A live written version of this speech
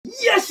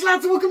Yes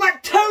lads, welcome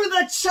back to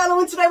the channel,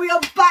 and today we are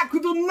back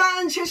with the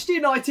Manchester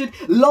United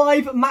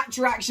live match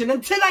reaction.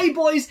 And today,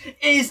 boys,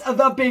 is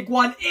the big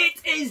one. It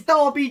is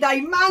Derby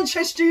Day,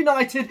 Manchester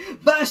United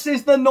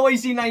versus the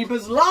Noisy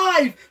Neighbours,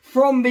 live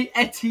from the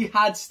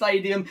Etihad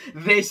Stadium.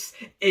 This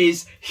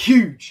is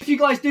huge. If you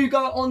guys do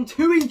go on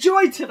to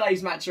enjoy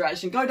today's match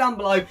reaction, go down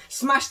below,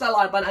 smash that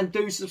like button, and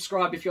do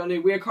subscribe if you're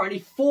new. We are currently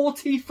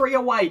 43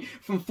 away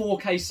from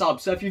 4K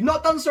subs. So if you've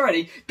not done so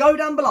already, go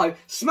down below,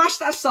 smash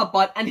that sub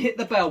button, and hit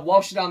the bell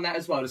whilst you're down there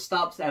as well to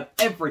start to have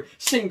every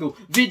single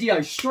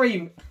video,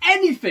 stream,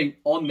 anything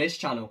on this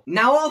channel.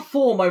 Now, our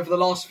form over the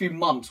last few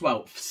months,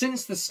 well,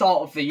 since the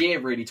start of the year,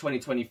 really,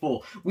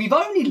 2024, we've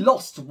only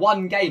lost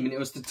one game, and it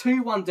was the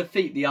 2-1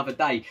 defeat the other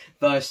day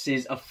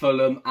versus a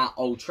Fulham at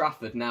Old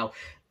Trafford. Now,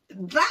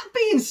 that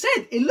being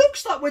said, it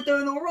looks like we're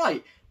doing all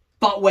right.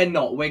 But we're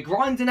not. We're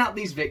grinding out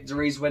these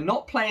victories. We're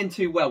not playing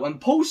too well.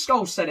 And Paul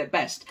Scholes said it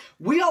best.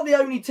 We are the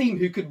only team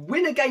who could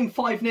win a game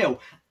 5-0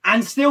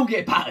 and still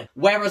get battered.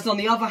 Whereas on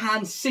the other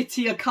hand,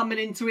 City are coming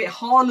into it.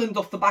 Haaland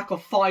off the back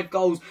of 5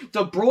 goals.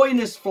 De Bruyne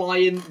is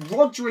flying.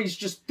 Rodri's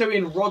just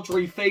doing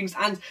Rodri things.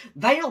 And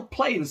they are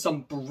playing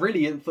some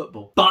brilliant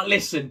football. But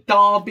listen,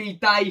 Derby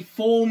Day,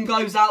 form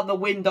goes out the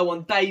window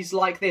on days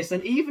like this.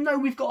 And even though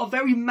we've got a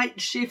very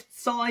makeshift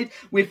side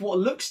with what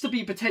looks to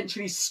be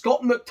potentially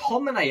Scott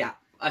McTominay at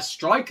a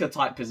striker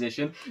type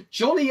position,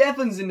 Johnny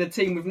Evans in the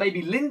team with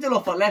maybe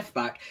Lindelof at left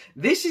back,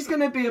 this is going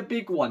to be a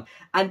big one.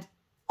 And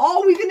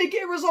are we going to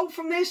get a result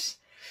from this?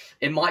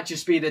 It might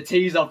just be the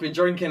teas I've been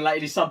drinking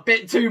lately. It's a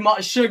bit too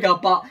much sugar,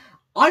 but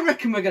I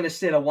reckon we're going to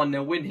steal a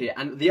 1-0 win here.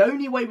 And the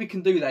only way we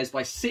can do that is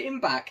by sitting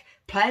back,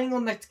 playing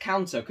on the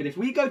counter. Because if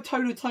we go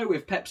toe-to-toe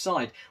with Pep's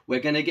side, we're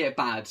going to get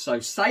bad.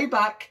 So stay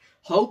back,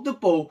 hold the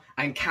ball,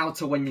 and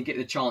counter when you get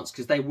the chance.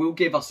 Because they will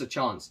give us a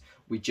chance.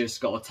 We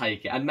just got to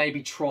take it. And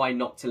maybe try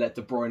not to let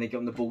De Bruyne get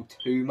on the ball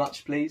too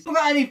much, please.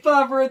 Without any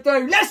further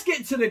ado, let's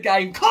get to the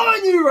game. Come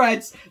on, you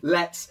Reds.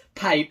 Let's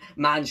paint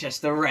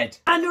Manchester red.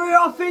 And we are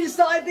off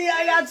inside the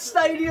Etihad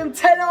Stadium.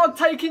 Ten Hag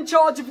taking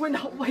charge of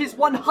his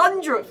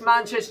 100th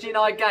Manchester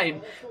United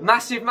game.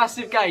 Massive,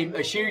 massive game.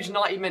 A huge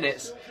 90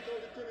 minutes.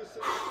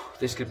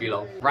 This could be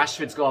long.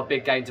 Rashford's got a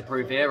big game to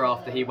prove here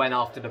after he went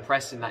after the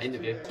press in that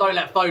interview. Don't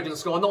let Foden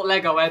score. Not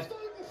Lego, Ed.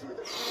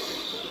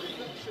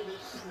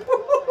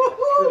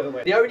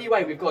 The only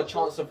way we've got a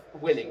chance of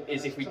winning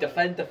is if we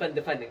defend,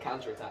 and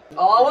counter-attack.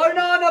 Oh,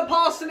 no,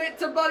 passing it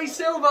to bloody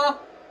Silva.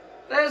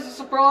 There's a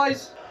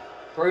surprise.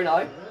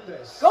 Bruno.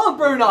 Go on,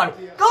 Bruno.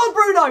 Go on,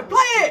 Bruno.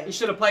 Play it. He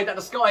should have played that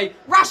to Scotty.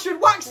 Rashford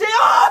whacks it.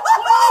 Oh!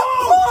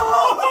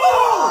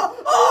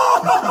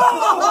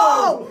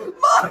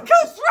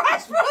 Marcus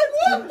Rashford.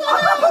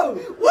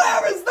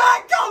 Where has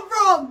that come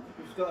from?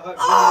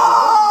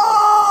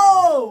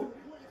 Oh!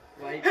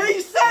 He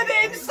said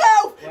it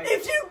himself!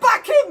 If you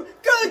back him,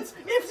 good!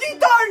 If you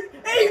don't,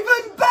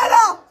 even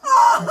better!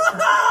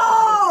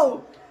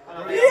 Oh!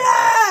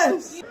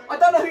 Yes! I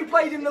don't know who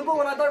played him the ball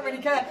and I don't really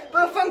care,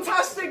 but a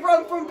fantastic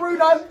run from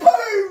Bruno and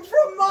boom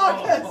from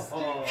Marcus!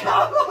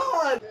 Come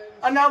on!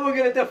 And now we're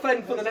going to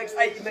defend for the next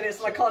 80 minutes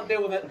and I can't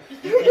deal with it.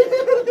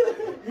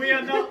 We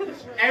are not,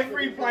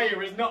 every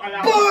player is not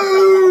allowed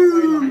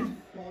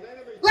Boom!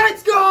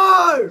 Let's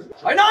go!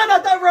 Oh no,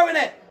 don't ruin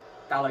it!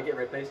 Dallo, get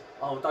rid, please.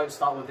 Oh, don't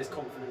start with this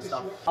confident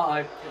stuff.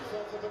 Uh-oh.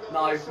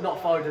 No,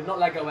 not Foden, not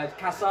Lego Ed.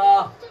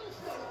 Casa!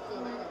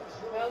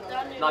 Well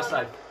done, nice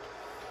save.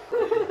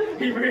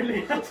 He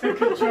really had to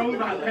control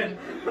that then.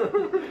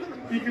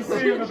 You can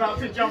see him about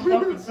to jump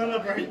up and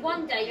celebrate.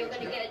 One day you're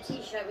going to get a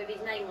t-shirt with his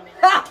name on it.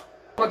 Ha!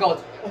 Oh my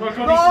god. Oh my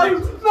god,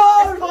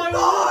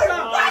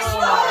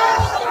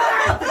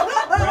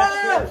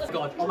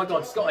 Oh my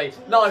god, Scotty.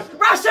 No!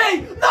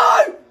 Rashi!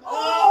 No!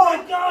 Oh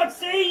my god,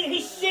 see?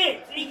 He's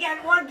shit! He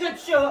get one good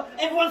shot,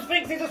 everyone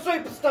thinks he's a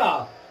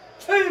superstar!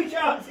 2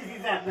 chances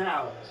he's had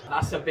now!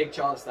 That's a big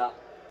chance, that.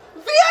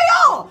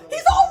 VAR!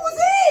 His arm was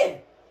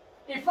here!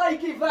 If they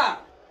give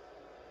that.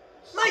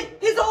 Mate,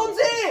 his arm's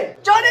here!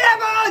 Johnny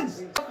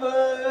Evans!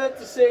 Good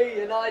to see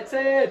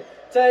United.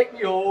 Take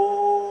me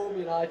home,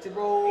 United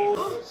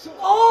rules.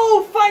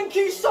 Oh, thank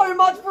you so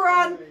much,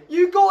 Varane.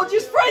 You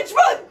gorgeous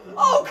Frenchman!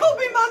 Oh,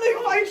 Kobe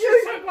Manu, thank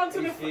you! One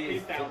to the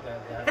face down.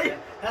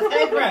 That's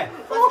head, Brett!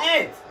 That's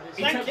head!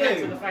 Thank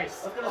you! To the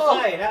face. I was going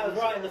to say, that was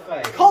right in the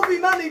face. Kobe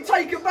Manu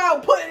take a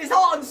bow, putting his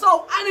heart and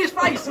soul and his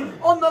face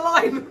on the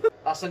line.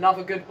 That's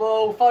another good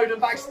ball. Foden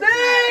back stick!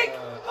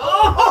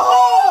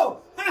 Oh!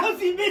 How's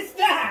he missed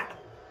that?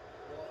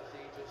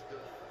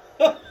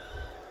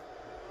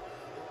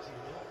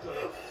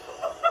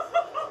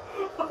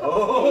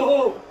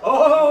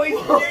 Oh, he's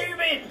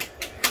fuming!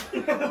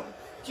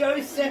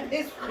 Joseph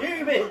is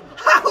fuming!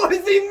 How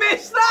has he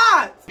missed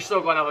that? We've still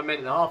got another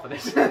minute and a half of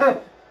this.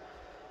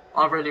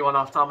 I really want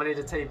half time. I need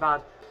a tea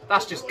bad.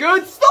 That's just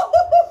good. Stop!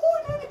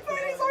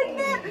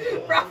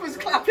 Ref was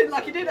clapping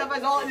like he did have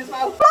his heart in his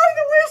mouth. Blow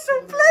the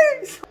whistle,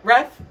 please!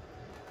 Ref?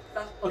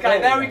 Okay,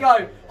 there we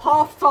go.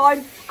 half time,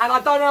 and I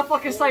don't know if I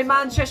can say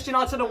Manchester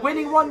United are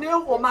winning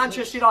 1-0 or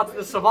Manchester United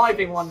are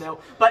surviving 1-0,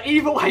 but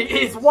either way it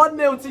is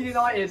 1-0 to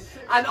United,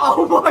 and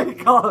oh my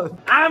god.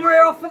 And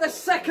we're off for the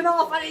second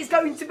half, and it's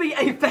going to be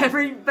a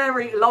very,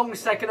 very long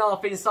second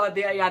half inside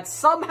the Etihad,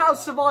 somehow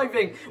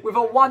surviving with a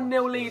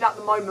 1-0 lead at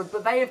the moment,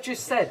 but they have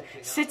just said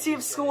City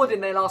have scored in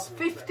their last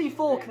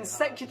 54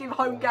 consecutive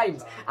home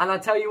games, and I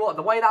tell you what,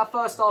 the way that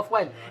first half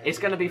went, it's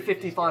going to be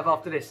 55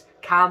 after this.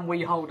 Can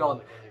we hold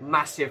on?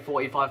 Massive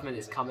 45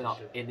 minutes coming up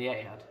in the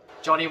Etihad.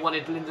 Johnny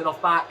wanted Lindelof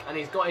back, and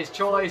he's got his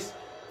choice.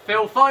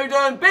 Phil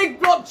Foden, big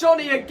block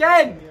Johnny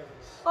again.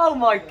 Oh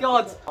my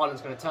god.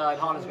 Haaland's going to turn,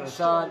 Haaland's going to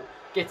turn.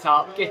 Get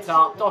up,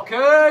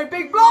 Doku,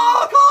 big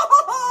block.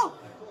 Oh!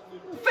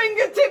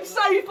 Fingertip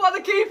save by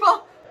the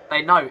keeper.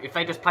 They know if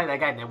they just play their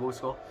game, they will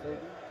score.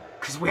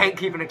 Because we ain't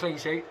keeping a clean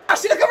sheet.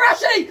 Rashie, look at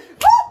Rashie!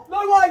 No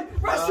way!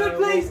 Rashford,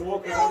 please! It's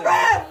not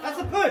there! That's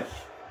a push!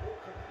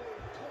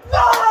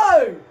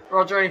 No!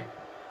 Rodri.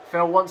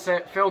 Phil wants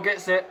it. Phil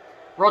gets it.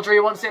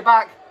 Rodri wants it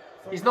back.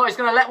 He's not. He's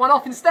going to let one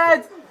off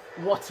instead.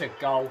 What a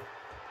goal.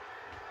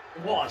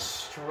 What a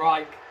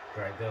strike.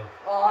 Great goal.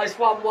 Oh, it's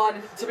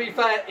 1-1. To be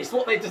fair, it's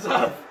what they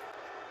deserve.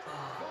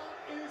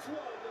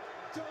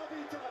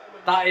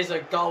 That is a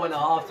goal and a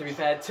half, to be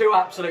fair. Two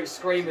absolute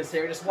screamers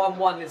here. It's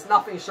 1-1. It's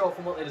nothing short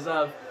from what they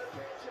deserve.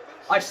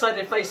 I said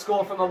if they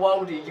score from a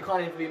worldie, you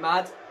can't even be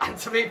mad. And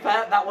to be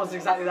fair, that was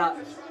exactly that.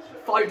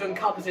 Foden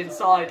comes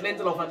inside.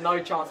 Lindelof had no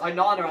chance.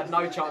 Onana had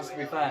no chance, to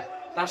be fair.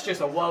 That's just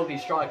a worldie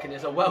strike, and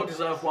it's a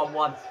well-deserved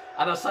 1-1.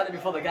 And I said it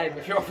before the game,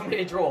 if you're offering me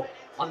a draw,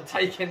 I'm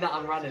taking that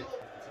and running.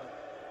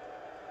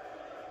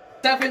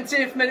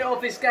 70th minute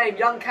of this game,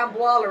 young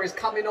Camboala is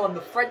coming on,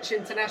 the French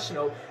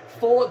international,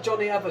 for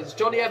Johnny Evans.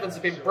 Johnny Evans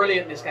has been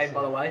brilliant this game,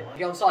 by the way.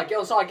 Get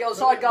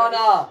onside,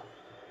 Ghana!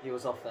 He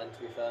was off then,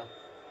 to be fair.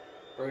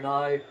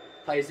 Bruno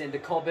plays into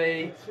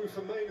Kobe.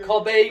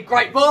 Kobe,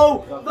 great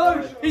ball!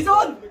 No, he's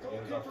on!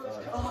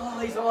 Oh,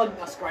 he's on.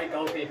 That's great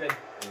goalkeeping.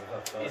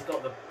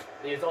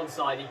 He's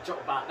onside, he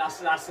dropped back.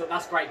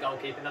 That's great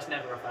goalkeeping, that's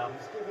never a foul.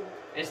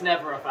 It's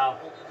never a foul.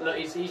 Look,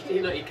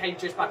 he came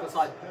just back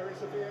onside.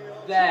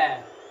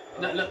 There.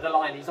 Look the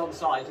line, he's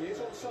onside.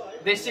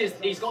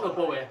 He's got the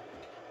ball here.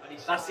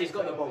 He's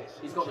got the ball.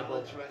 He's got the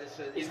ball.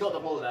 He's got the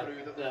ball there.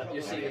 Look,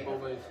 you see the ball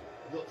move.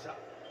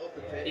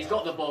 He's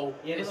got the ball.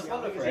 Yeah, it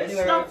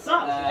studs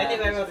up.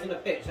 Anywhere else on the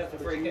pitch, that's a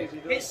free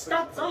kick. It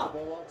studs up.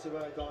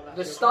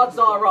 The studs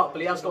are up,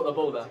 but he has got the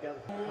ball there.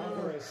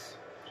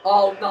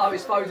 Oh no,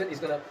 it's Foden. He's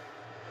gonna.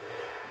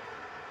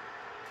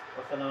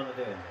 What's Onana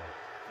doing?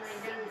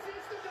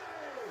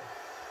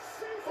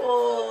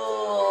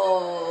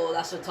 Oh,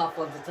 that's a tough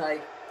one to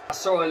take. I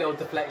saw a little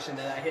deflection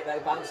there.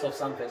 That bounced off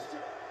something.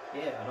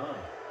 Yeah, Onana.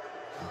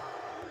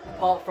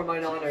 Apart from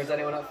Onana, is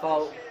anyone at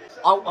fault?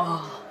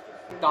 Oh.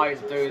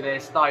 Don't do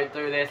this, don't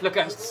do this. Look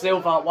at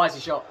Silva, why is he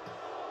shot?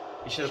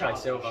 He should have played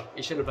Silva.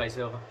 He should have played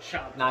Silva.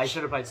 Shut up. Nah, he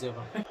should have played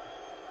Silva.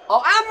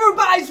 Oh,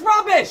 Amrabat is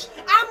rubbish!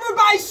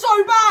 Amrabat is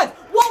so bad!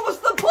 What was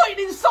the point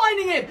in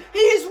signing him? He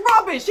is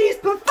rubbish, he's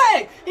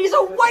pathetic, he's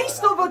a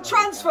waste of a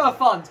transfer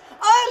fund.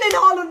 Erling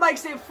Haaland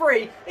makes it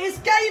free, it's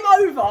game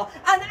over,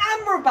 and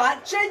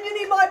Amrabat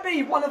genuinely might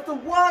be one of the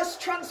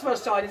worst transfer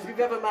signings we've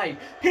ever made.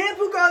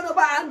 People going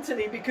about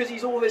Anthony because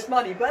he's all this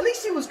money, but at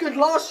least he was good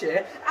last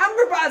year.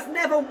 Amrabat has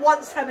never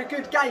once had a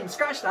good game,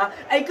 scratch that,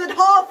 a good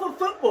half of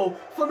football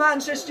for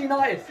Manchester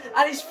United.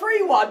 And it's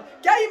 3-1,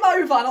 game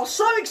over, and I was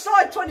so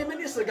excited 20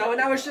 minutes ago, and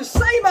now it's just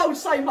same old,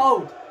 same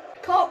old.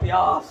 Can't be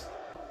arsed.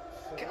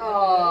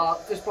 Ah,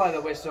 just blow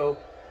the whistle.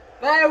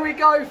 There we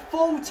go,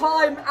 full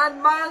time,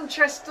 and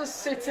Manchester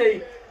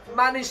City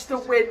managed to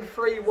win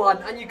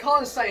 3-1. And you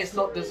can't say it's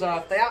not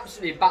deserved. They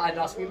absolutely battered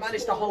us. We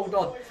managed to hold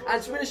on.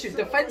 And to be honest with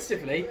you,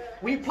 defensively,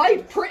 we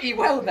played pretty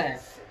well there.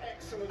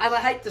 And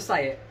I hate to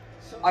say it,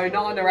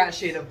 Onana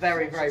actually in a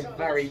very, very,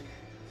 very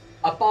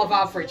above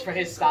average for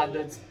his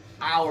standards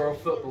hour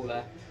of football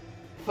there.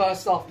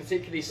 First half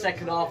particularly,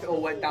 second half it all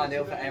went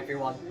downhill for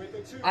everyone.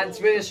 And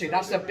to be honest with you,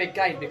 that's a big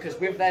game because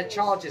with their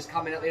charges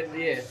coming at the end of the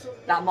year,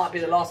 that might be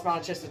the last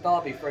Manchester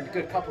derby for a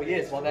good couple of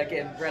years while they're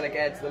getting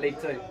relegated to the League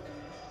 2.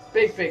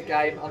 Big, big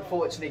game.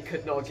 Unfortunately,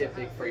 could not get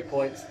big 3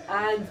 points.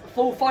 And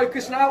full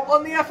focus now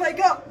on the FA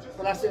Cup.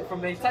 But that's it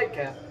from me. Take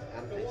care.